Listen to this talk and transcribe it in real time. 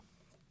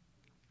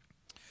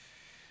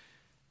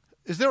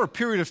Is there a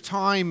period of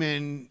time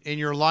in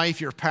your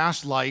life, your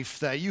past life,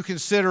 that you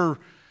consider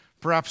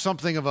perhaps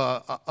something of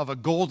a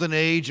golden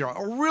age or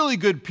a really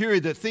good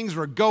period that things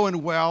were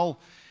going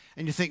well,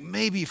 and you think,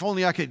 maybe if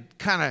only I could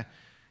kind of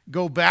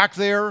go back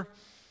there?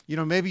 You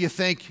know, maybe you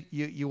think,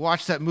 you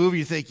watch that movie,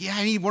 you think, yeah,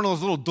 I need one of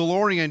those little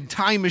DeLorean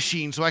time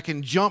machines so I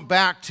can jump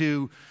back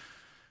to,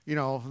 you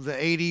know, the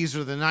 80s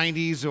or the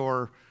 90s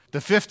or the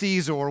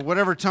 50s or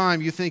whatever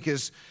time you think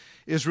is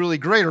really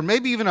great. Or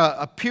maybe even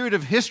a period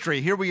of history.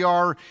 Here we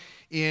are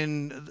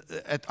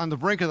on the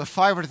brink of the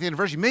 500th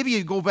anniversary. Maybe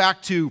you go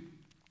back to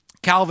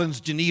Calvin's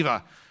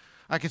Geneva.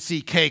 I could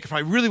see Cake if I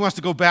really wants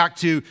to go back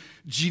to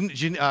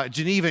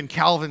Geneva in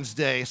Calvin's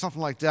day,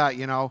 something like that,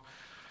 you know.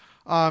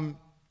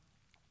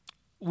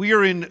 We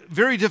are in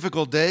very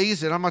difficult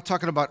days, and I'm not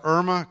talking about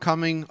Irma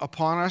coming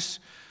upon us,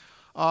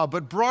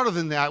 but broader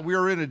than that, we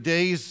are in a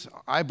days,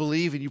 I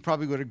believe, and you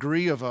probably would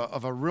agree, of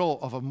a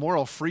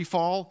moral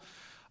freefall,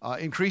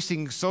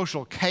 increasing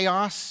social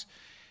chaos,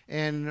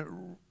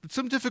 and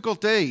some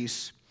difficult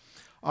days.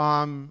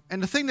 And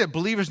the thing that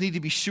believers need to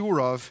be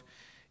sure of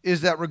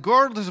is that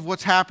regardless of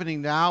what's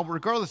happening now,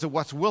 regardless of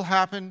what will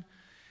happen,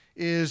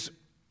 is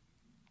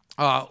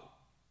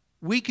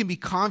we can be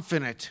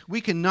confident. We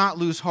cannot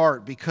lose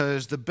heart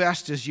because the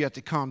best is yet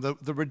to come.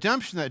 The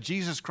redemption that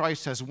Jesus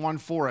Christ has won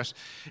for us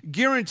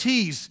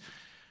guarantees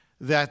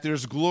that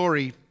there's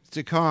glory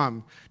to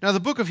come. Now, the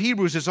book of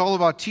Hebrews is all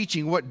about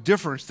teaching what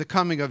difference the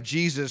coming of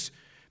Jesus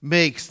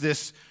makes,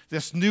 this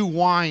new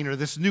wine or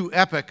this new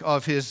epoch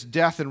of his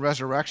death and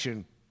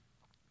resurrection.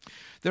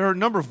 There are a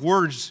number of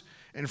words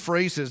and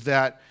phrases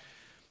that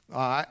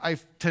I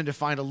tend to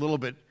find a little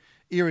bit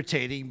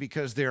irritating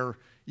because they're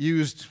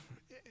used,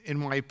 in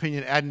my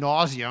opinion, ad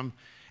nauseum.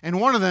 And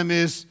one of them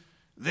is,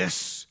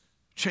 this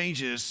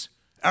changes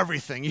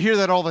everything. You hear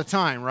that all the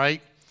time,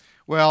 right?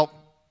 Well,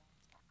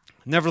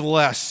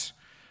 nevertheless,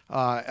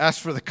 as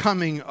for the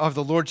coming of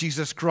the Lord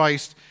Jesus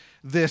Christ,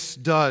 this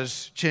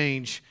does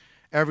change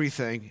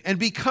everything. And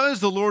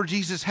because the Lord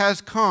Jesus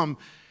has come,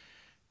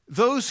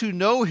 those who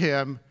know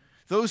him,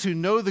 those who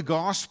know the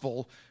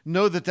gospel,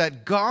 know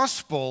that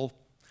gospel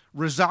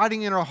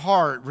residing in our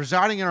heart,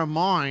 residing in our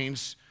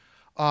minds,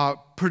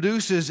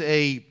 produces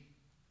a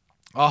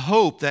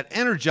hope that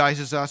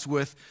energizes us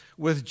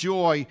with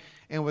joy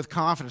and with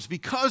confidence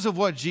because of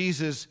what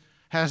Jesus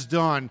has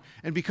done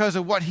and because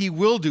of what he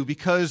will do,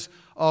 because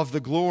of the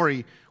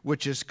glory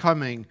which is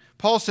coming.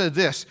 Paul said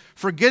this,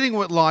 forgetting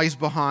what lies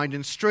behind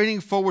and straining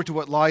forward to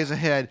what lies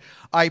ahead,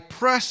 I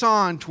press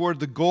on toward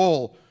the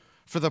goal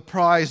for the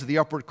prize of the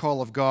upward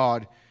call of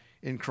God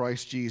in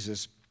Christ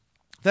Jesus.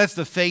 That's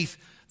the faith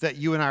that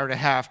you and I are to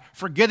have,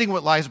 forgetting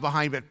what lies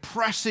behind, but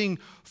pressing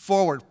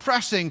forward,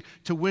 pressing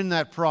to win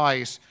that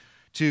prize,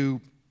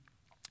 to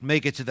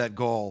make it to that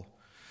goal.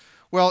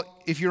 Well,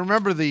 if you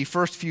remember the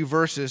first few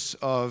verses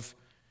of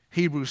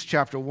Hebrews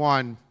chapter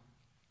 1,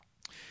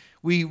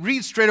 we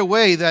read straight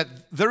away that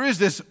there is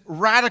this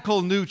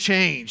radical new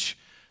change.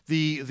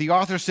 The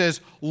author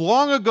says,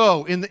 long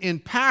ago, in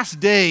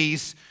past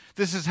days,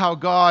 this is how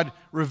God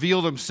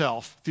revealed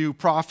himself through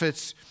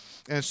prophets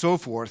and so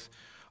forth.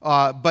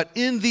 But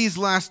in these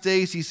last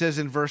days, he says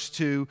in verse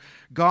 2,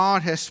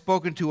 God has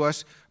spoken to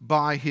us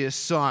by his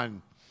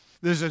Son.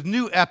 There's a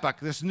new epoch,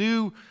 this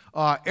new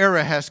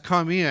era has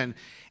come in.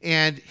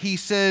 And he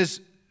says,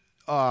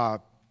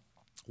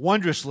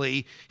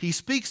 wondrously, he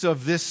speaks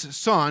of this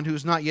Son,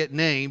 who's not yet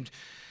named,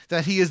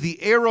 that he is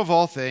the heir of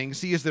all things.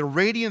 He is the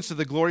radiance of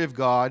the glory of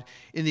God.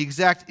 In the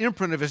exact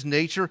imprint of his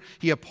nature,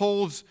 he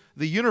upholds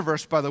the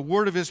universe by the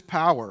word of his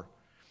power.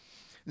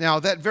 Now,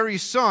 that very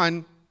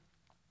Son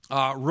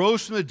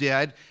rose from the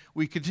dead.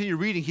 We continue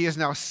reading. He has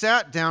now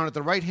sat down at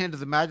the right hand of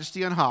the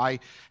Majesty on high,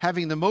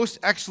 having the most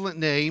excellent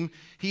name.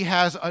 He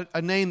has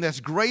a name that's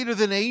greater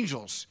than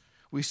angels,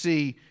 we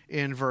see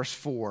in verse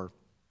 4.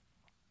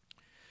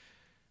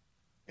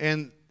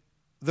 And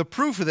the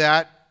proof of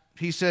that,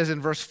 he says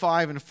in verse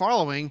 5 and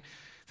following,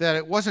 that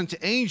it wasn't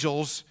to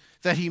angels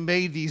that he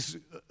made these,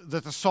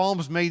 that the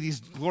Psalms made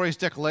these glorious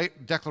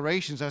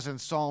declarations, as in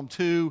Psalm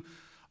 2,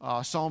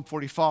 Psalm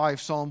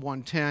 45, Psalm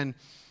 110,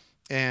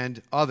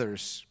 and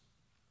others.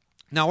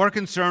 Now our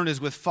concern is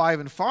with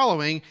 5 and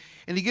following,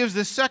 and he gives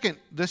the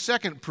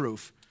second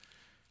proof.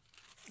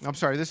 I'm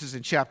sorry, this is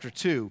in chapter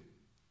 2.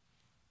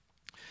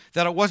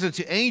 That it wasn't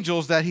to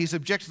angels that he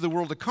subjected the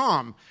world to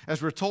come,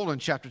 as we're told in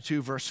chapter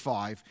 2, verse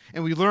 5.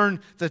 And we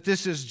learn that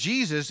this is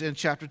Jesus in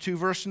chapter 2,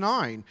 verse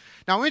 9.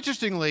 Now,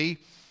 interestingly,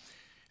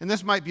 and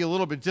this might be a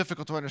little bit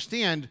difficult to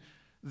understand,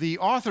 the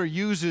author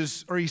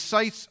he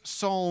cites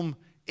Psalm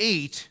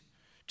 8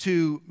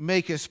 to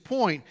make his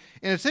point.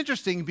 And it's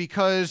interesting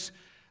because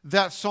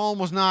that psalm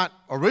was not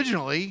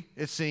originally,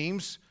 it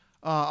seems,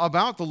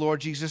 about the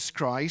Lord Jesus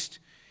Christ.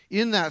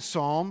 In that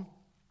psalm,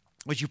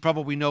 which you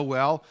probably know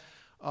well,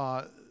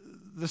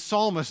 the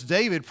psalmist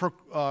David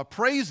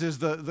praises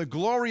the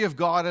glory of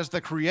God as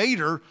the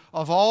creator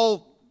of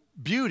all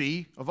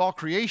beauty, of all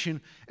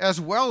creation,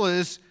 as well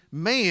as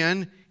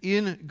man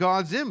in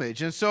God's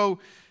image. And so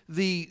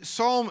the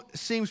psalm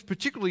seems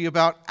particularly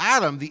about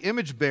Adam, the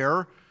image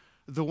bearer,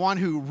 the one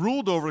who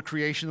ruled over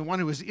creation, the one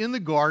who was in the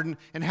garden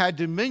and had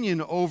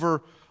dominion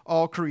over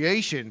all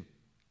creation.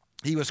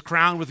 He was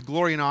crowned with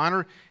glory and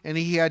honor, and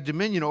he had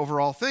dominion over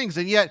all things.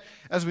 And yet,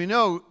 as we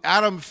know,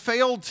 Adam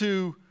failed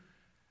to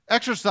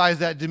exercise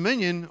that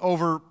dominion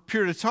over a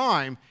period of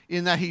time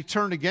in that he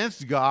turned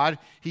against God,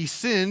 he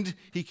sinned,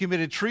 he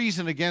committed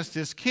treason against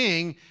his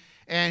king,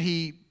 and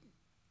he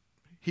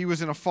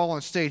was in a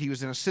fallen state. He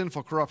was in a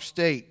sinful, corrupt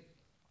state.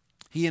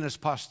 He and his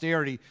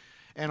posterity,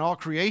 and all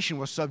creation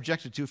was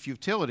subjected to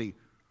futility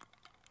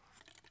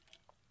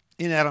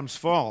in Adam's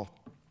fall.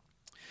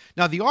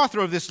 Now, the author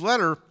of this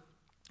letter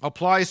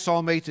applies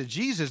Psalm 8 to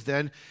Jesus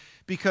then,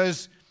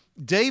 because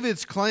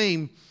David's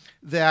claim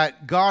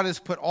that God has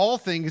put all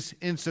things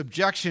in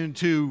subjection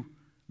to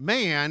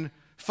man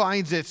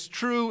finds its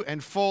true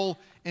and full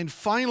and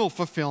final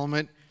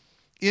fulfillment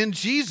in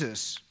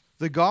Jesus,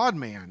 the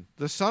God-man,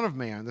 the Son of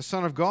Man, the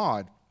Son of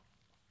God.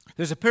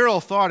 There's a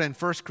parallel thought in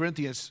 1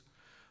 Corinthians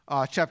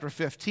chapter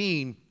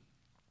 15,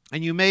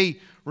 and you may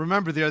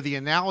remember there the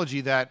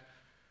analogy that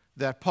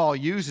Paul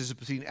uses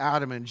between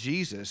Adam and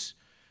Jesus,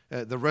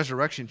 the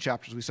resurrection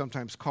chapters we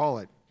sometimes call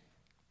it.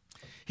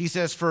 He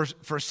says,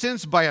 for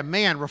since by a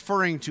man,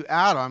 referring to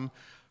Adam,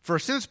 for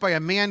since by a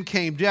man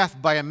came death,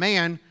 by a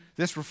man,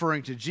 this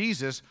referring to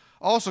Jesus,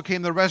 also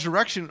came the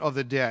resurrection of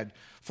the dead.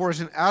 For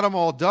as in Adam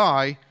all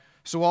die,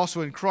 so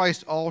also in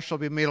Christ all shall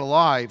be made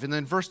alive. And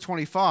then verse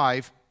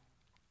 25,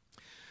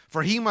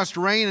 for he must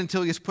reign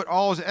until he has put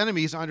all his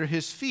enemies under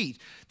his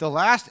feet. The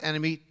last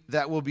enemy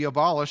that will be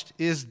abolished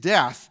is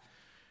death.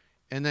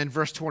 And then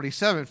verse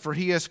 27, for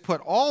he has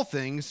put all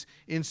things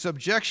in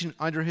subjection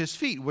under his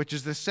feet, which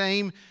is the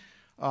same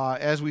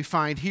as we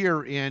find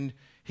here in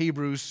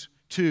Hebrews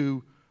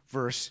 2,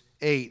 verse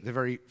 8, the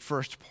very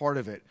first part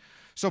of it.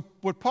 So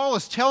what Paul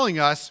is telling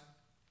us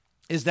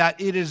is that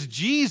it is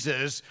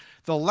Jesus,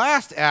 the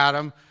last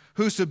Adam,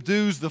 who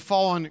subdues the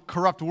fallen,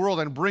 corrupt world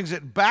and brings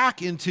it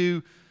back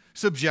into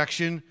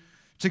subjection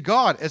to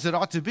God, as it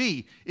ought to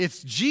be.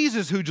 It's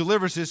Jesus who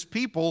delivers his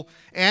people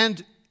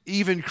and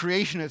even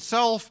creation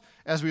itself,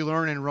 as we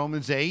learn in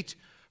Romans 8,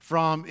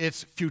 from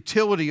its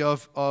futility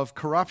of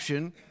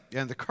corruption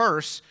and the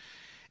curse.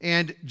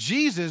 And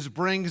Jesus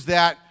brings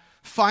that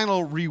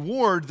final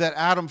reward that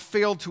Adam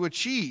failed to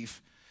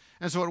achieve.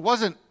 And so it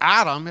wasn't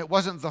Adam, it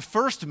wasn't the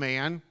first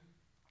man,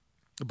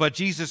 but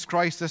Jesus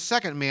Christ, the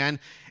second man,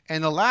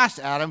 and the last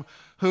Adam,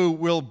 who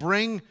will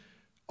bring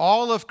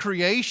all of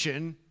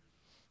creation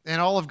and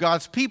all of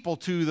God's people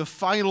to the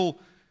final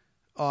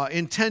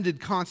intended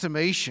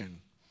consummation.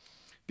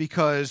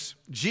 Because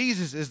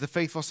Jesus is the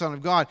faithful Son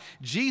of God.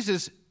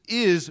 Jesus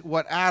is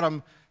what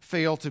Adam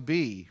failed to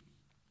be.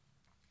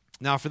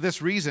 Now, for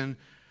this reason,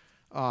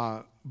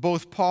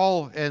 both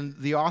Paul and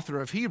the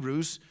author of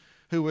Hebrews,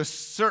 who was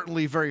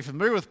certainly very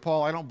familiar with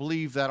Paul, I don't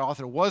believe that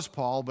author was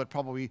Paul, but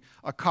probably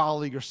a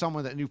colleague or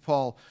someone that knew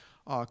Paul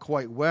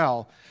quite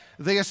well,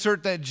 they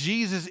assert that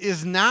Jesus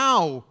is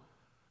now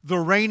the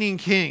reigning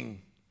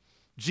king.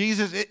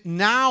 Jesus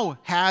now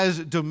has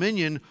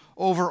dominion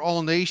over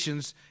all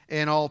nations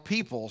and all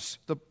peoples.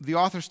 The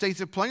author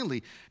states it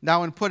plainly.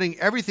 Now, in putting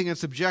everything in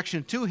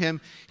subjection to him,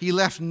 he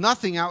left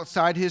nothing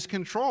outside his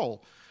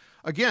control.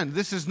 Again,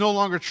 this is no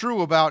longer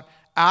true about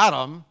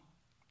Adam,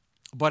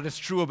 but it's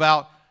true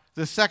about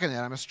the second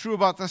Adam. It's true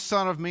about the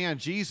Son of Man,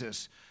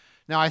 Jesus.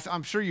 Now,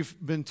 I'm sure you've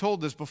been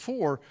told this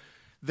before,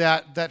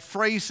 that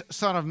phrase,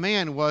 Son of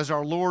Man, was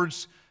our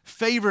Lord's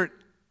favorite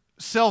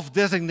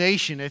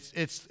self-designation.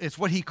 It's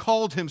what he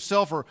called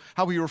himself, or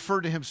how he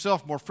referred to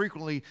himself more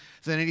frequently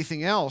than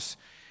anything else.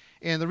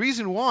 And the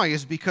reason why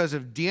is because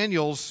of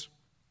Daniel's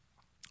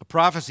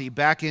prophecy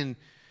back in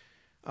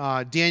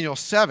Daniel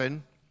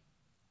 7.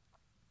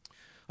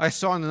 I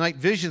saw in the night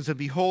visions, and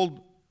behold,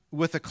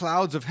 with the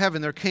clouds of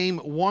heaven there came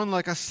one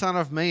like a son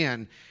of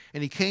man,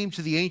 and he came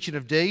to the Ancient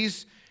of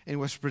Days and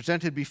was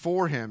presented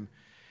before him.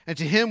 And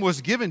to him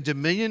was given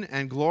dominion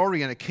and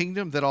glory and a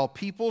kingdom, that all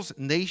peoples,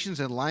 nations,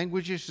 and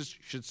languages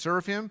should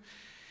serve him.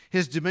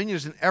 His dominion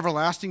is an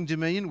everlasting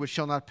dominion which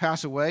shall not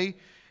pass away,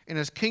 and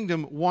his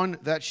kingdom one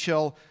that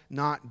shall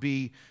not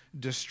be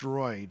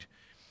destroyed.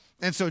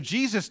 And so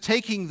Jesus,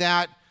 taking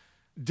that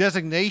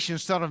designation,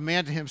 Son of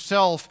Man, to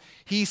himself,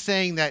 he's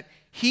saying that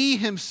he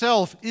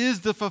himself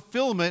is the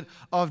fulfillment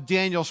of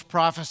Daniel's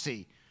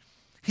prophecy.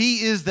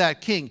 He is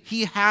that king.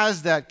 He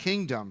has that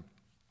kingdom.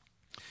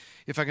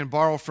 If I can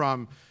borrow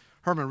from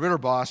Herman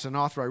Ritterboss, an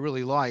author I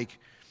really like,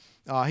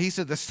 he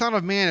said, the Son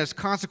of Man is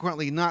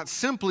consequently not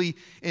simply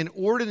an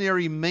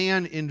ordinary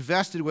man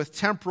invested with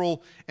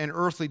temporal and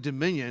earthly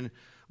dominion,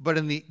 but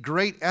in the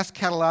great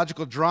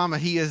eschatological drama,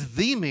 he is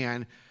the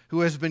man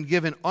who has been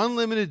given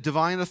unlimited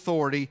divine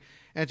authority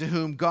and to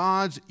whom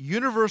God's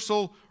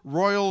universal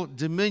royal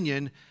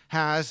dominion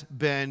has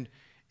been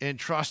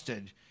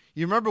entrusted.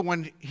 You remember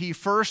when he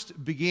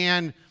first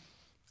began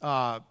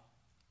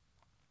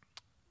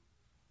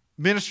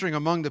ministering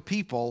among the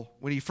people,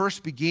 when he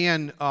first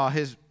began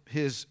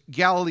his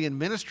Galilean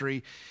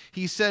ministry,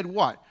 he said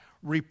what?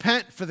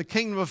 Repent, for the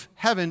kingdom of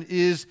heaven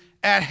is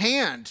at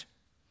hand.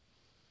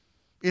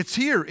 It's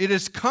here. It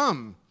has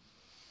come.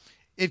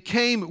 it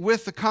came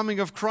with the coming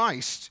of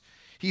Christ.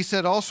 He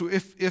said also,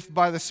 if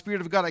by the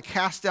Spirit of God I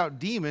cast out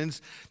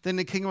demons, then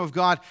the kingdom of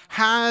God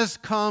has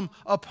come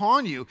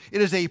upon you.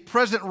 It is a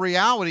present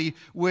reality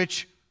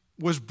which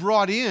was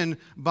brought in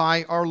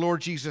by our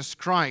Lord Jesus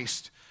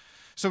Christ.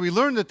 So we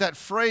learned that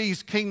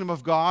phrase, kingdom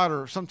of God,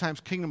 or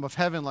sometimes kingdom of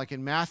heaven, like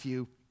in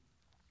Matthew,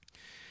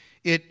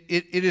 it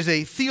is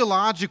a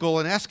theological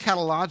and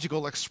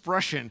eschatological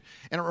expression,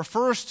 and it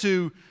refers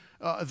to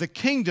the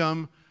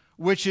kingdom,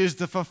 which is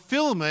the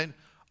fulfillment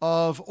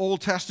of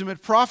Old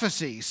Testament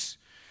prophecies.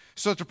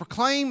 So to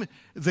proclaim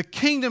the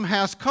kingdom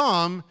has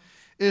come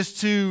is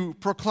to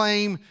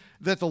proclaim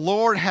that the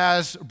Lord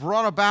has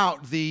brought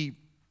about his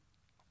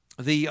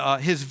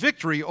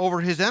victory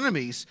over his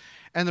enemies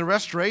and the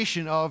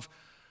restoration of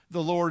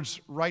the Lord's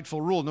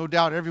rightful rule. No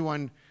doubt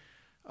everyone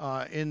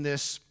in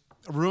this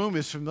room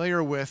is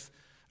familiar with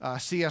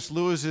C.S.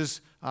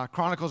 Lewis's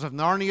Chronicles of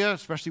Narnia,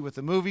 especially with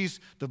the movies.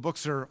 The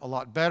books are a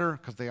lot better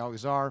because they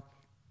always are.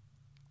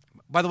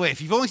 By the way,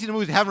 if you've only seen the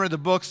movies and haven't read the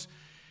books,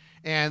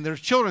 and they're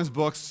children's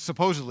books,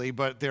 supposedly,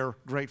 but they're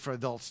great for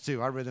adults,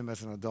 too. I read them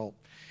as an adult.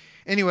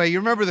 Anyway, you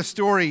remember the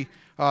story,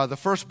 the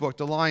first book,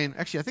 The Lion.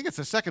 Actually, I think it's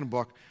the second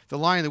book, The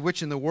Lion, the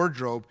Witch, and the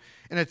Wardrobe.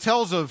 And it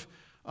tells of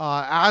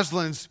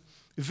Aslan's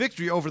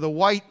victory over the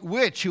White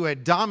Witch who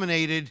had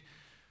dominated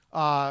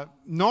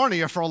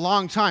Narnia for a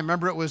long time.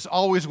 Remember, it was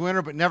always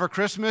winter but never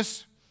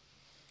Christmas?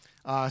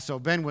 So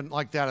Ben wouldn't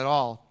like that at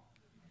all.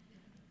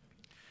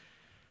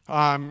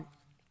 And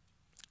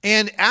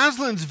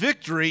Aslan's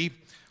victory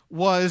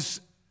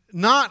was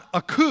not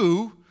a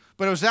coup,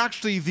 but it was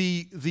actually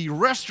the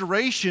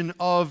restoration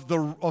of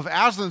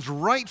Aslan's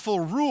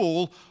rightful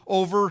rule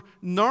over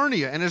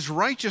Narnia and his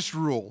righteous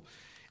rule.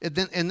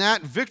 And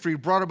that victory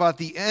brought about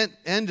the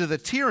end of the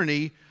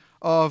tyranny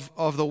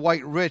of the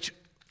White Witch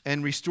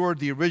and restored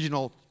the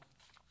original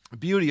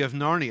beauty of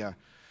Narnia.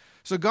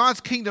 So God's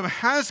kingdom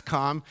has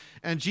come,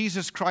 and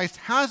Jesus Christ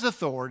has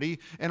authority,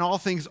 and all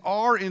things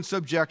are in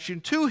subjection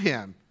to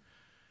him.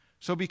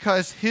 So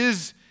because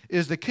his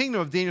is the kingdom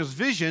of Daniel's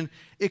vision,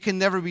 it can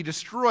never be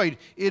destroyed.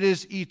 It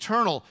is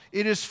eternal.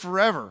 It is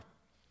forever.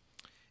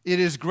 It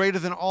is greater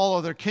than all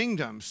other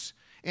kingdoms.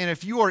 And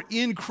if you are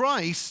in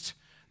Christ,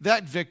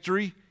 that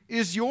victory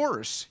is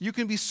yours. You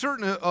can be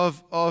certain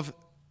of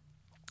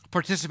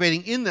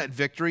participating in that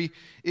victory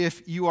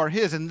if you are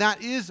his. And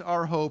that is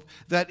our hope.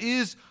 That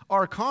is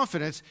our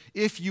confidence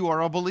if you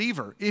are a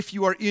believer, if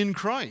you are in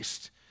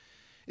Christ.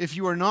 If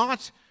you are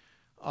not,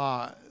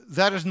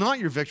 that is not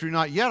your victory,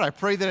 not yet. I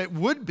pray that it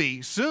would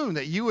be soon,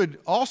 that you would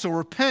also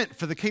repent,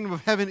 for the kingdom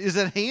of heaven is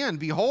at hand.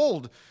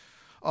 Behold,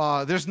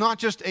 there's not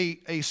just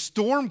a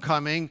storm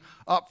coming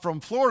up from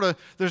Florida.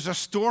 There's a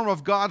storm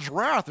of God's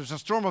wrath. There's a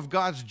storm of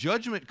God's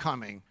judgment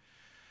coming.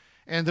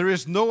 And there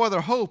is no other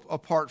hope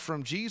apart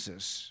from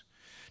Jesus.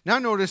 Now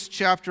notice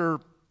chapter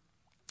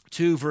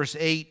 2, verse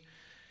 8,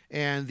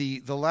 and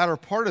the latter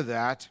part of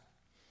that,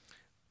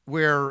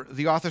 where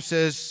the author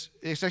says,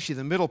 it's actually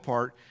the middle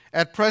part,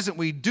 at present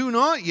we do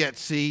not yet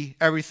see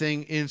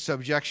everything in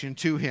subjection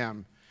to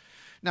him.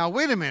 Now,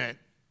 wait a minute.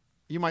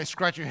 You might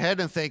scratch your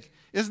head and think,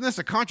 isn't this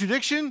a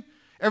contradiction?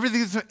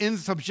 Everything's in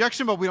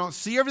subjection, but we don't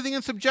see everything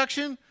in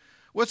subjection?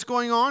 What's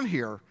going on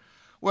here?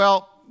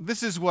 Well,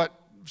 this is what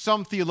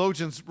some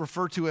theologians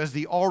refer to as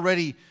the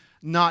already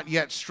not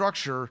yet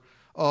structure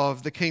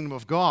of the kingdom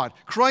of God.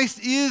 Christ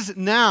is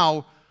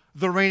now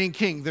the reigning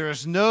king. There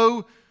is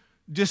no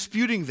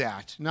disputing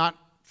that, not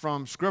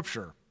from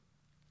Scripture.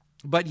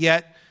 But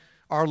yet,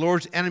 our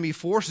Lord's enemy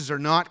forces are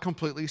not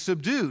completely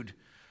subdued.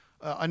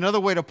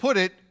 Another way to put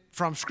it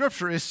from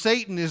Scripture is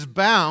Satan is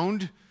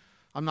bound.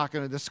 I'm not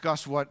going to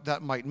discuss what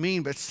that might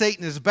mean, but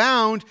Satan is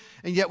bound,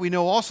 and yet we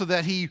know also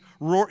that he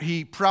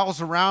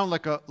prowls around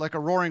like a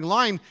roaring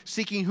lion,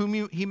 seeking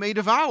whom he may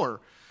devour.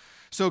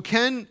 So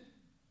can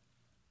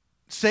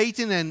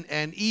Satan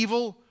and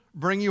evil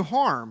bring you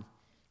harm?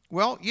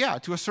 Well, yeah,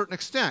 to a certain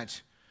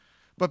extent.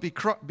 But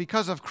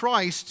because of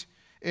Christ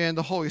and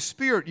the Holy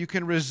Spirit, you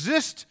can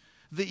resist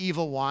the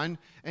evil one,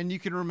 and you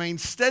can remain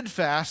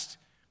steadfast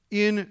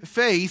in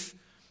faith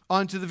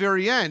unto the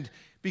very end,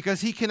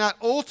 because he cannot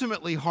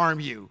ultimately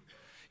harm you.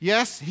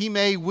 Yes, he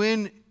may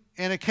win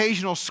an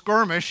occasional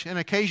skirmish, an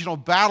occasional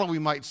battle, we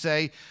might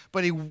say,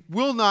 but he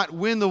will not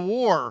win the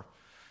war.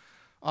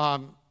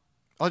 I'll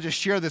just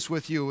share this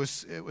with you.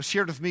 It was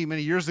shared with me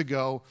many years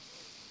ago.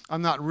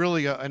 I'm not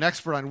really an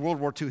expert on World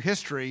War II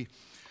history,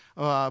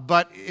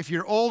 but if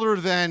you're older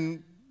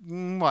than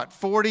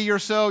 40 or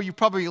so, you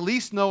probably at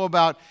least know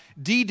about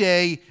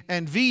D-Day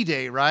and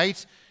V-Day,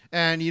 right?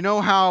 And you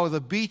know how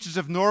the beaches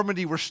of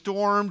Normandy were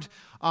stormed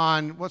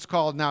on what's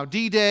called now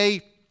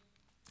D-Day,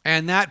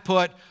 and that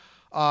put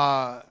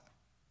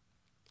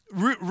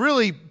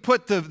really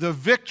put the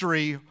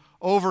victory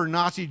over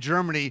Nazi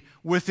Germany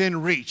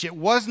within reach. It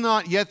was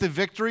not yet the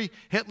victory.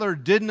 Hitler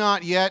did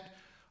not yet,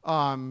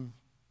 give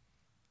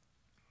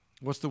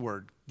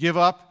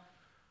up,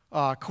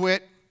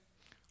 quit,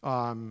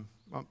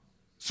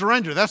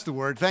 surrender, that's the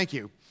word, thank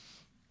you.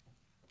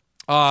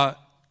 But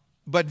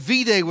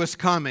V-Day was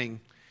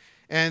coming.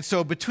 And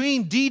so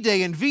between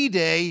D-Day and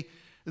V-Day,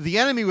 the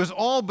enemy was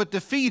all but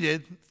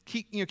defeated.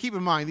 Keep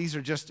in mind, these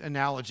are just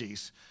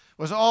analogies.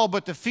 Was all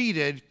but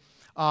defeated,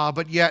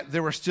 but yet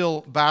there were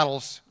still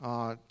battles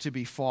to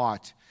be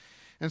fought.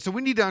 And so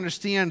we need to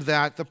understand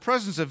that the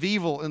presence of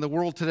evil in the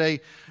world today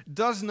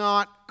does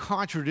not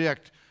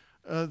contradict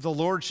the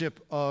lordship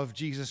of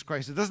Jesus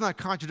Christ. It does not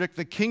contradict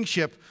the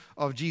kingship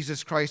of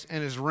Jesus Christ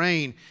and his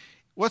reign.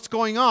 What's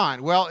going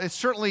on? Well, it's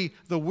certainly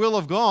the will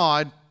of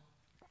God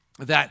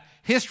that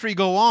history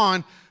go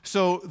on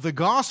so the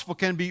gospel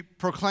can be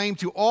proclaimed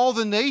to all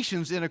the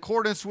nations in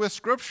accordance with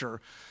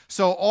Scripture.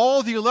 So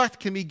all the elect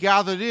can be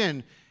gathered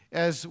in,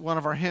 as one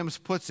of our hymns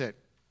puts it.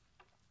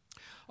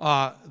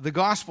 The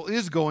gospel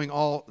is going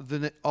all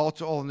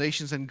to all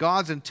nations, and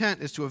God's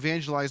intent is to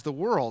evangelize the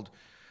world.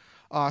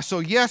 So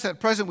yes, at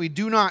present we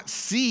do not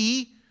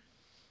see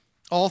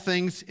all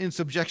things in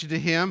subjection to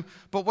him,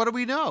 but what do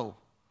we know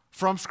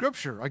from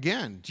Scripture?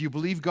 Again, do you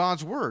believe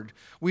God's word?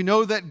 We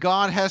know that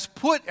God has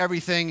put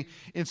everything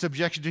in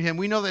subjection to him.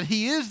 We know that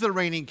he is the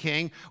reigning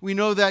king. We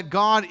know that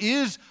God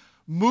is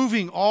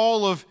moving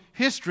all of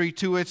history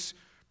to its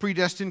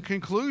predestined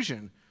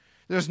conclusion.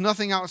 There's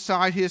nothing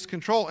outside his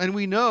control. And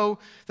we know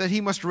that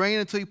he must reign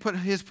until he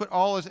put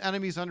all his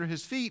enemies under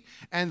his feet.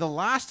 And the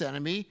last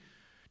enemy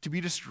to be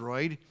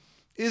destroyed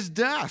is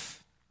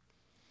death.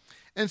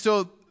 And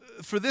so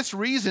for this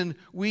reason,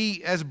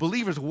 we as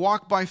believers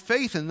walk by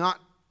faith and not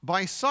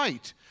by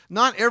sight.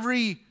 Not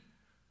every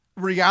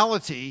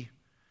reality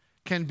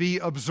can be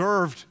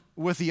observed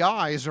with the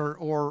eyes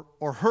or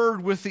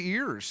heard with the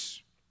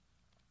ears.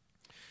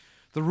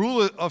 The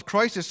rule of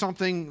Christ is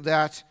something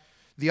that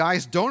the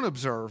eyes don't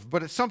observe,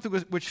 but it's something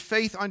which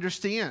faith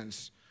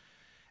understands.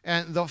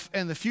 And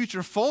the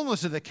future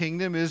fullness of the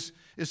kingdom is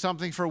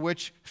something for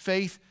which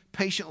faith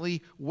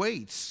patiently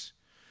waits.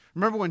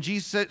 Remember when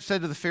Jesus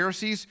said to the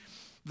Pharisees,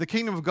 the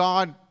kingdom of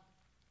God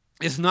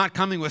is not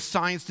coming with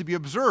signs to be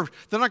observed.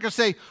 They're not going to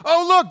say,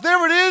 oh, look,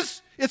 there it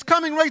is. It's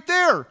coming right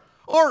there.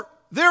 Or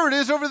there it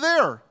is over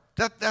there.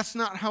 That's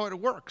not how it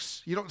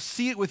works. You don't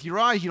see it with your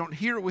eyes. You don't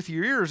hear it with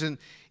your ears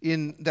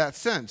in that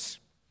sense.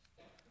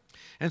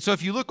 And so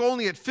if you look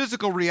only at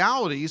physical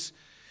realities,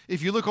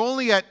 if you look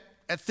only at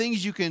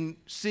things you can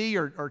see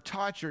or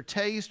touch or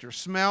taste or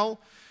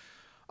smell,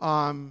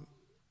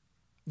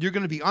 you're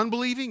going to be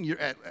unbelieving.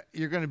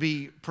 You're going to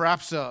be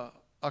perhaps a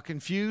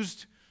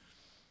confused,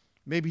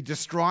 maybe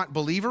distraught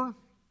believer.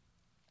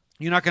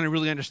 You're not going to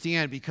really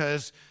understand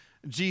because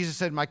Jesus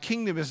said, my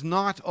kingdom is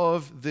not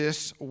of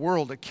this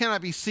world. It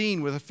cannot be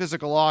seen with the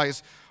physical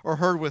eyes or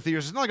heard with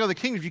ears. It's not like other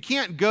kingdoms. You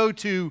can't go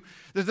to,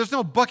 there's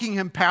no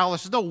Buckingham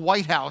Palace, there's no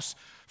White House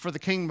for the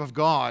kingdom of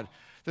God.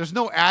 There's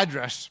no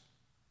address.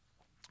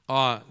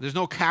 There's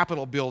no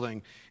Capitol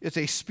building. It's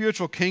a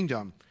spiritual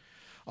kingdom.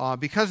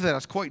 Because of that,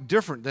 it's quite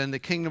different than the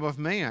kingdom of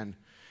man.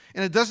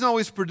 And it doesn't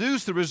always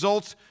produce the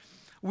results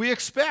we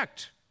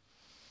expect.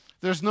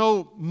 There's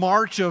no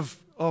march of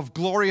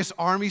glorious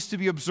armies to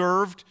be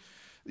observed.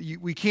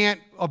 We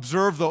can't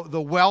observe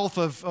the wealth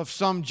of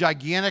some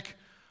gigantic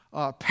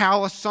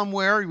palace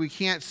somewhere. We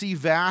can't see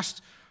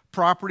vast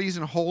properties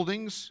and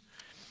holdings.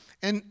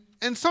 And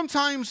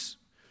sometimes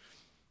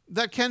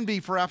that can be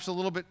perhaps a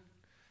little bit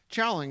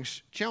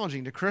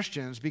challenging to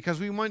Christians because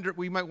we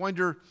might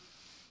wonder,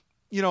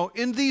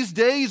 in these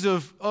days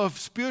of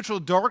spiritual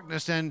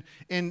darkness and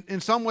in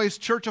some ways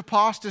church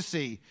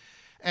apostasy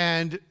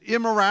and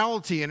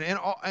immorality and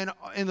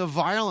the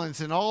violence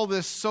and all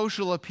this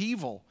social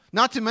upheaval,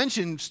 not to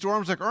mention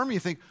storms like Irma, you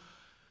think,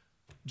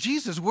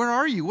 Jesus, where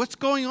are you? What's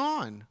going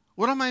on?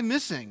 What am I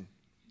missing?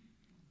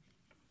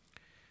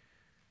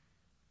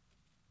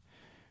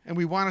 And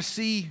we want to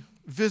see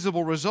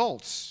visible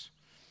results.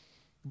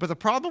 But the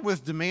problem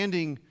with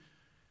demanding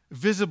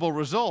visible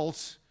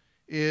results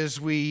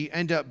is we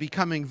end up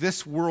becoming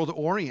this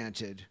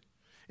world-oriented.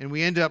 And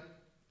we end up,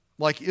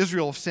 like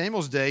Israel of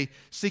Samuel's day,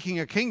 seeking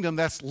a kingdom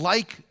that's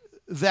like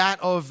that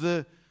of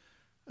the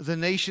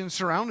nations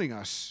surrounding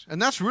us.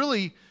 And that's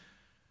really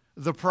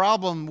the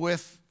problem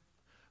with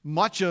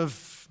much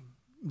of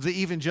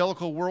the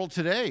evangelical world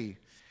today.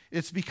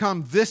 It's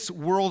become this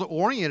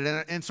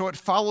world-oriented, and so it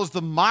follows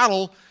the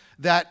model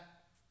that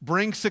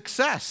brings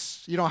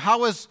success.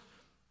 How has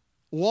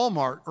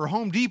Walmart or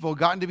Home Depot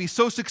gotten to be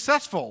so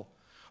successful?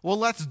 Well,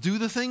 let's do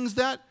the things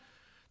that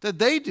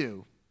they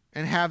do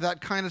and have that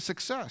kind of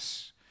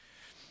success.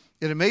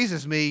 It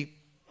amazes me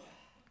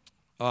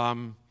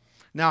now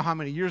how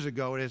many years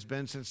ago it has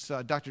been since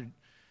Dr.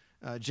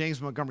 James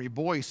Montgomery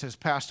Boyce has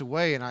passed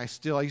away, and I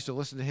used to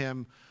listen to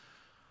him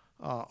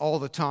all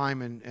the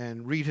time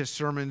and read his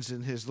sermons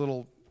and his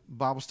little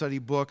Bible study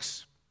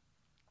books.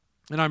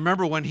 And I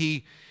remember when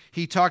he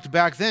talked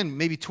back then,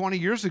 maybe 20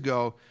 years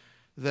ago,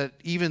 that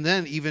even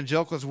then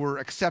evangelicals were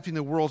accepting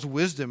the world's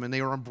wisdom and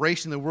they were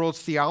embracing the world's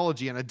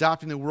theology and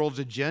adopting the world's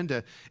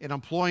agenda and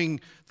employing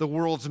the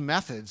world's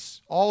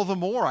methods. All the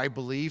more, I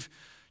believe,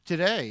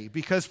 today,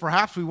 because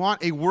perhaps we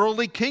want a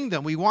worldly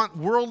kingdom. We want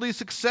worldly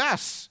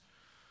success,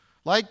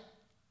 like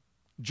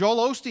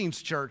Joel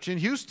Osteen's church in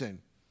Houston.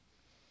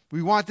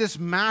 We want this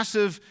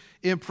massive,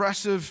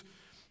 impressive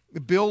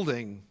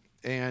building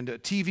and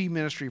TV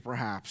ministry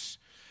perhaps.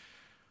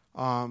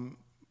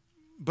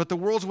 But the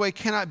world's way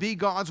cannot be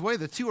God's way.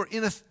 The two are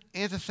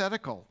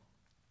antithetical.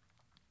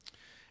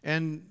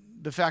 And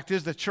the fact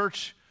is the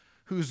church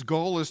whose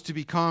goal is to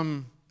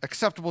become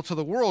acceptable to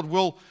the world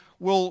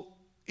will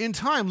in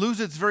time lose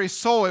its very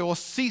soul. It will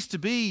cease to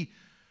be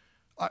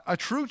a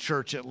true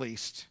church, at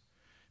least,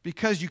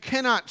 because you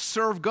cannot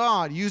serve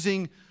God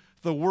using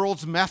the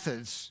world's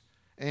methods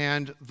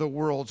and the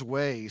world's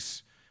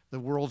ways, the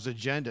world's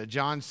agenda.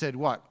 John said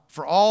what?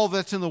 For all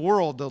that's in the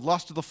world, the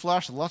lust of the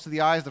flesh, the lust of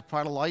the eyes, the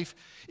pride of life,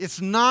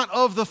 it's not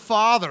of the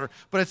Father,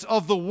 but it's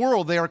of the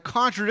world. They are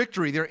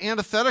contradictory. They're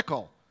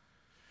antithetical.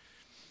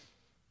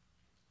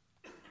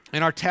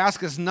 And our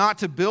task is not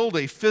to build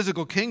a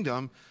physical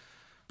kingdom,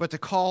 but to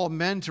call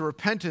men to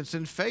repentance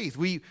and faith.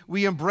 We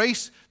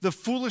embrace the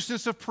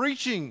foolishness of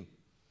preaching.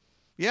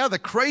 Yeah, the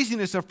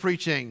craziness of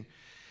preaching.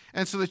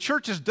 And so the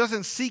church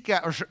doesn't seek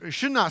out, or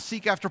should not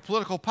seek after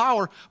political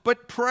power,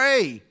 but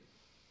pray.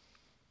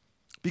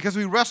 Because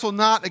we wrestle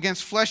not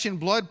against flesh and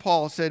blood,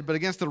 Paul said, but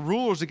against the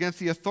rulers, against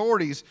the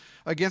authorities,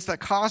 against the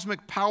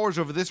cosmic powers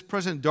over this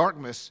present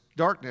darkness,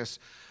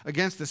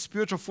 against the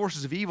spiritual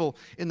forces of evil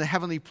in the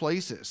heavenly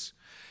places.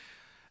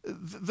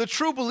 The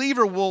true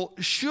believer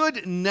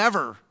should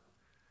never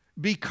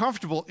be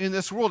comfortable in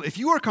this world. If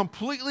you are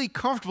completely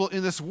comfortable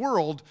in this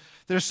world,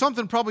 there's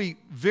something probably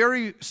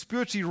very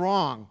spiritually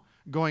wrong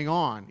going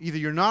on. Either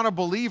you're not a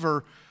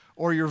believer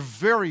or you're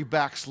very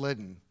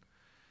backslidden.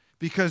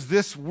 Because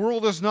this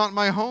world is not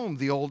my home,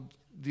 the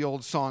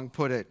old song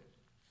put it.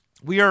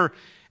 We are,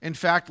 in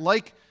fact,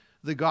 like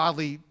the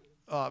godly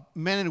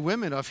men and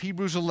women of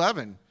Hebrews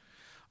 11.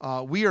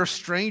 We are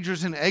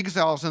strangers and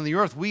exiles on the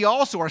earth. We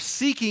also are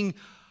seeking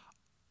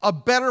a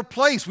better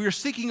place. We are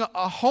seeking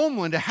a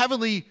homeland, a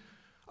heavenly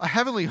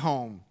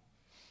home.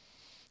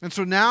 And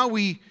so now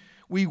we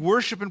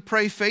worship and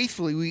pray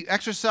faithfully. We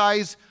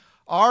exercise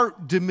our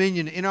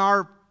dominion in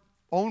our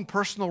own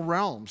personal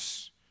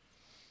realms,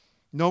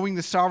 knowing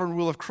the sovereign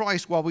rule of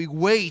Christ while we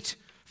wait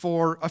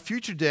for a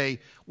future day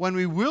when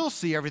we will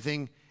see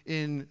everything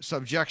in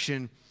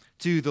subjection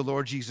to the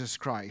Lord Jesus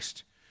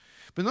Christ.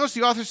 But notice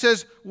the author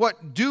says,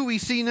 what do we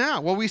see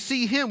now? Well, we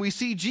see him, we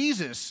see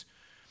Jesus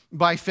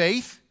by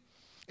faith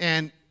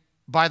and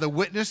by the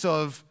witness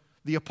of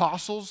the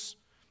apostles,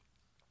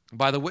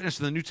 by the witness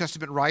of the New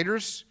Testament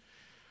writers.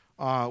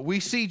 We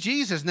see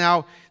Jesus.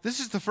 Now, this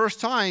is the first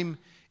time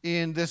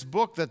in this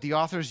book that the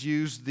authors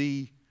used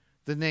the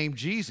name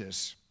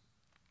Jesus,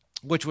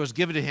 which was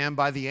given to him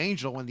by the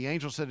angel when the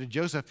angel said to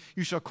Joseph,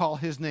 you shall call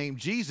his name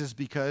Jesus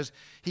because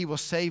he will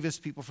save his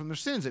people from their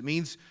sins. It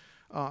means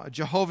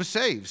Jehovah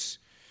saves.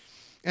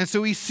 And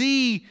so we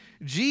see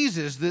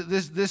Jesus,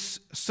 this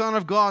Son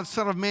of God,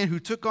 Son of Man, who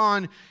took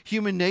on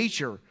human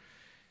nature.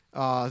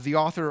 The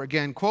author,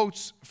 again,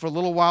 quotes, for a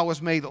little while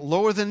was made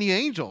lower than the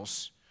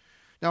angels.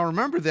 Now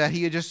remember that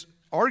he had just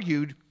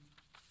argued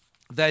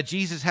that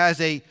Jesus has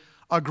a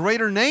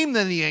greater name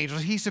than the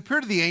angels. He's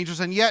superior to the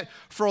angels, and yet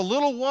for a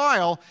little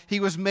while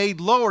he was made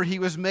lower. He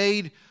was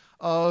made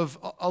of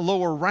a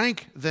lower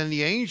rank than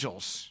the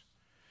angels.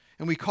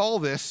 And we call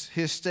this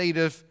his state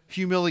of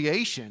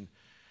humiliation.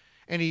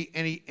 And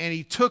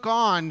he took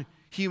on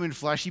human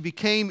flesh. He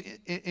became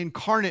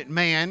incarnate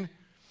man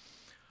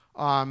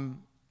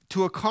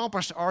to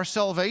accomplish our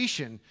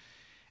salvation.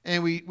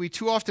 And we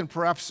too often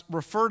perhaps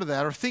refer to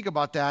that or think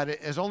about that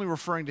as only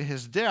referring to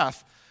his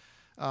death.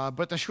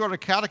 But the Shorter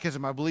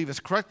Catechism, I believe, is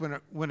correct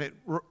when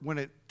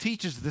it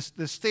teaches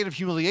this state of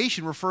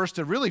humiliation refers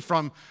to really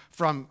from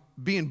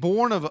being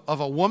born of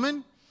a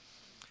woman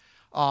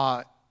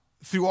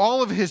through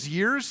all of his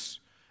years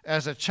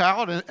as a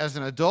child, as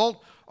an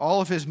adult, all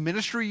of his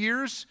ministry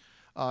years,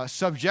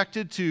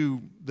 subjected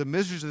to the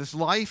miseries of this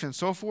life and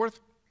so forth.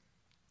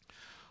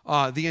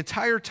 The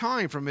entire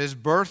time from his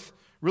birth,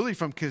 really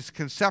from his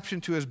conception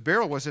to his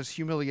burial, was his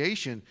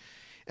humiliation.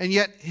 And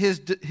yet his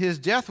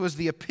death was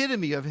the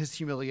epitome of his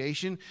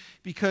humiliation,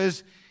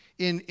 because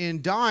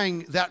in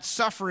dying, that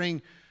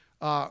suffering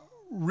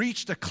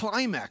reached a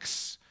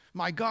climax.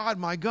 My God,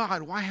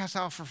 why hast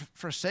thou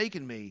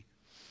forsaken me?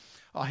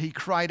 He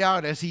cried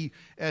out as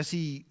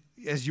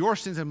your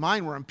sins and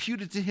mine were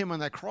imputed to him on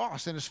that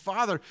cross, and his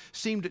Father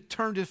seemed to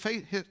turned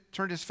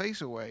his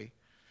face away.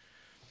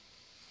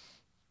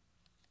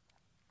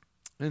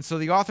 And so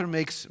the author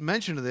makes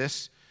mention of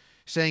this,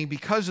 saying,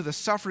 because of the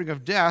suffering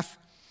of death,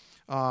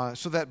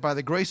 so that by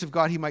the grace of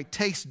God he might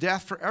taste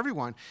death for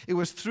everyone. It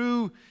was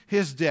through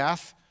his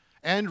death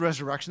and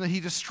resurrection that he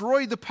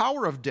destroyed the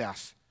power of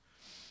death.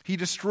 He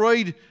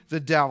destroyed the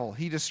devil.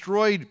 He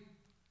destroyed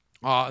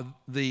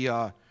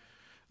the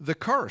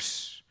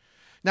curse.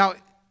 Now,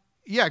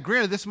 yeah,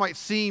 granted, this might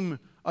seem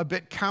a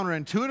bit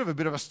counterintuitive, a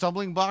bit of a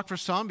stumbling block for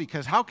some,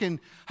 because how can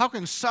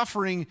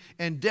suffering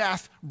and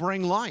death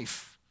bring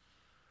life?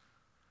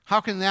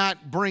 How can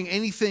that bring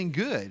anything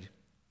good?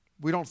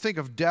 We don't think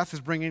of death as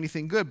bringing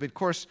anything good, but of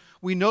course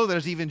we know that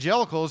as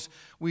evangelicals,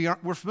 we're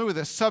familiar with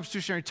the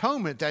substitutionary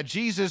atonement, that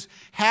Jesus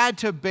had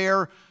to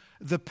bear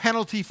the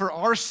penalty for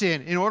our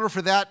sin in order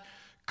for that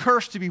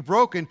curse to be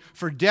broken,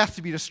 for death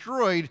to be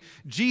destroyed,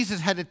 Jesus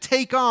had to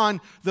take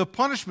on the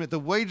punishment. The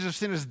wages of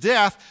sin is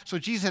death, so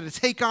Jesus had to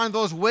take on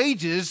those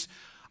wages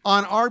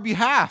on our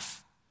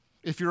behalf,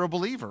 if you're a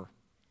believer,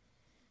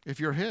 if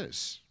you're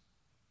his.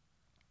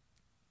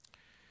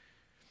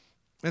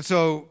 And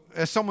so,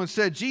 as someone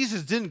said,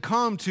 Jesus didn't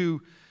come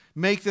to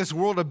make this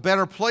world a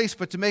better place,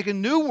 but to make a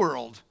new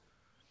world,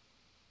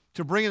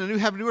 to bring in a new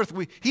heaven and new earth.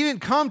 He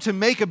didn't come to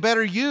make a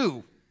better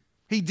you.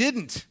 He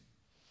didn't.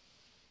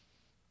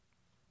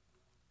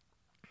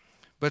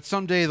 But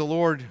someday the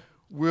Lord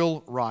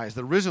will rise.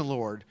 The risen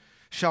Lord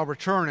shall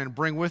return and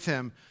bring with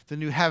him the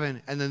new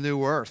heaven and the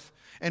new earth.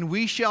 And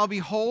we shall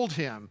behold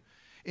him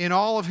in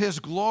all of his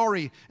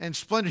glory and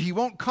splendor. He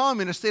won't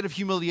come in a state of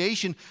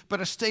humiliation,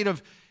 but a state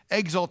of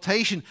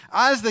exaltation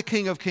as the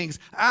King of kings,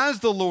 as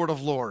the Lord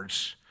of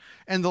lords.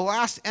 And the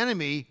last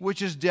enemy,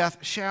 which is death,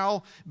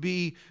 shall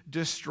be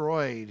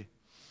destroyed.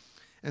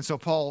 And so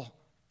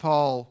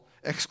Paul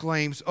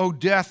exclaims, "O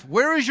death,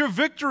 where is your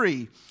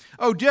victory?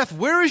 O death,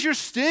 where is your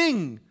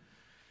sting?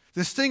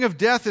 The sting of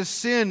death is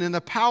sin, and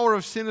the power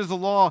of sin is the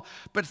law.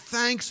 But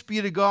thanks be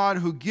to God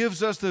who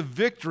gives us the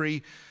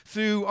victory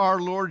through our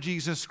Lord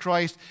Jesus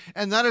Christ."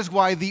 And that is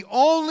why the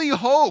only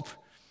hope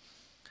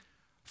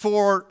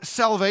for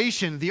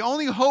salvation, the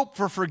only hope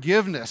for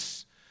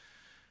forgiveness,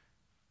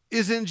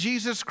 is in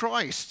Jesus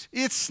Christ.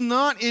 It's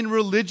not in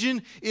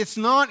religion. It's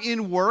not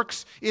in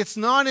works. It's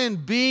not in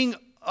being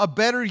a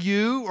better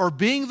you or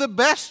being the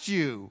best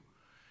you.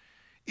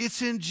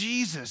 It's in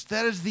Jesus.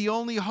 That is the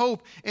only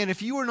hope. And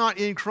if you are not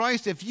in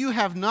Christ, if you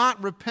have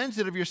not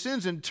repented of your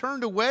sins and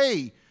turned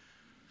away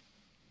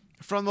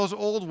from those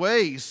old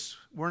ways,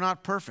 we're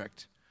not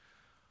perfect.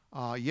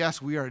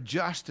 Yes, we are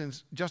just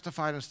and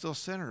justified and still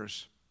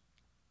sinners.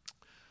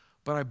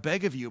 But I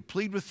beg of you,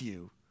 plead with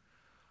you,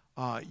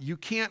 you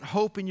can't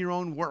hope in your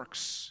own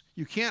works.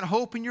 You can't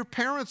hope in your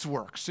parents'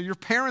 works, or your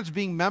parents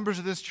being members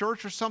of this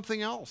church or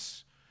something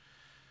else.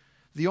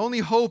 The only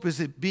hope is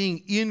it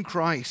being in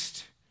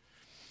Christ.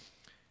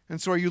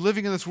 And so are you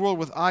living in this world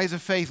with eyes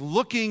of faith,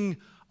 looking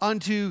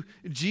unto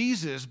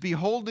Jesus,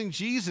 beholding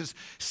Jesus,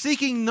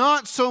 seeking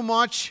not so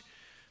much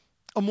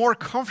a more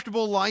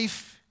comfortable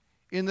life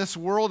in this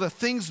world, that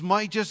things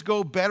might just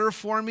go better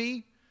for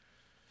me?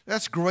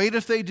 That's great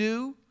if they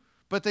do,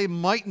 but they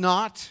might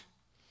not.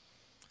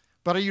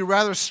 But are you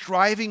rather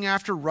striving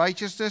after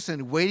righteousness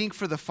and waiting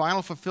for the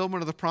final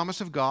fulfillment of the promise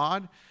of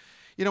God?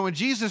 You know, when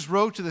Jesus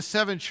wrote to the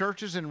 7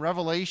 churches in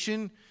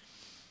Revelation,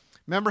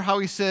 remember how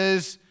he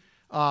says,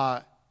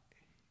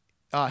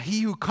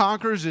 he who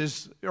conquers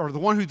is, or the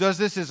one who does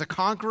this is a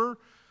conqueror?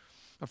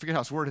 I forget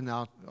how it's worded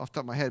now off the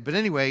top of my head. But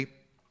anyway,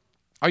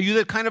 are you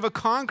that kind of a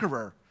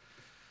conqueror?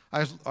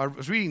 I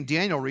was reading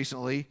Daniel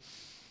recently,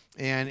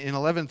 and in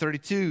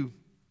 11:32,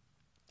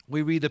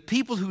 we read, "The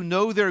people who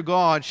know their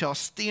God shall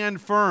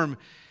stand firm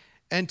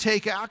and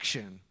take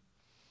action."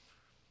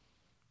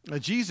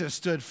 Jesus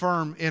stood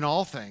firm in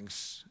all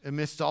things,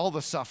 amidst all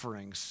the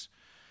sufferings.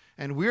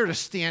 And we're to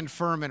stand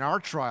firm in our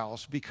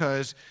trials,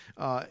 because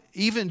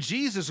even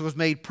Jesus was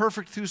made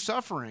perfect through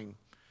suffering.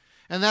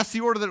 And that's the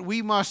order that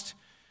we must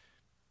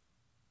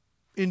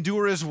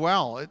endure as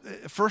well.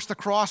 First the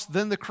cross,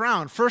 then the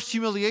crown. First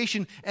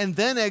humiliation, and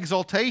then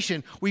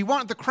exaltation. We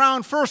want the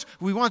crown first.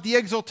 We want the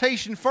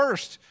exaltation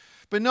first.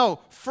 But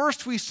no,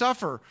 first we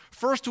suffer.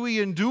 First we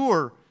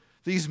endure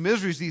these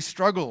miseries, these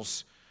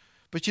struggles.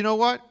 But you know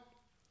what?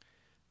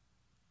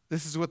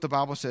 This is what the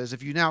Bible says.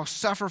 If you now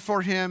suffer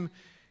for him,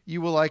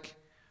 you will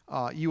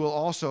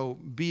also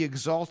be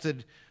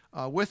exalted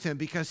with him,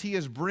 because he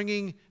is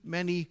bringing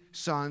many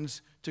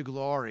sons to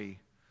glory.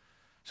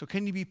 So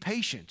can you be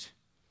patient?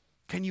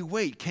 Can you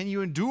wait? Can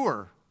you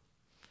endure?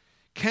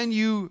 Can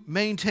you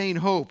maintain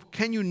hope?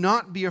 Can you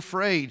not be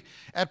afraid?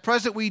 At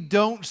present, we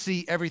don't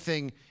see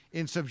everything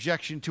in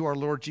subjection to our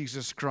Lord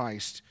Jesus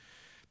Christ.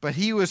 But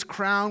he who is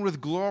crowned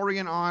with glory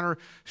and honor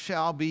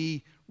shall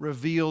be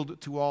revealed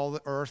to all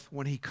the earth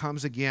when he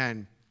comes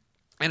again.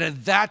 And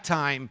at that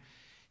time,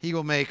 he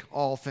will make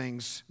all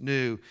things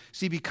new.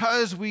 See,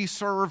 because we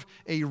serve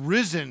a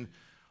risen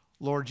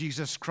Lord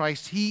Jesus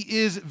Christ, he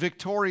is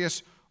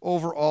victorious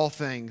over all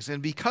things.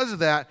 And because of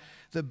that,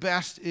 the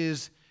best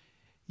is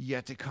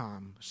yet to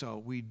come. So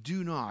we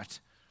do not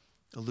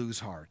lose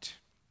heart.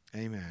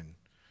 Amen.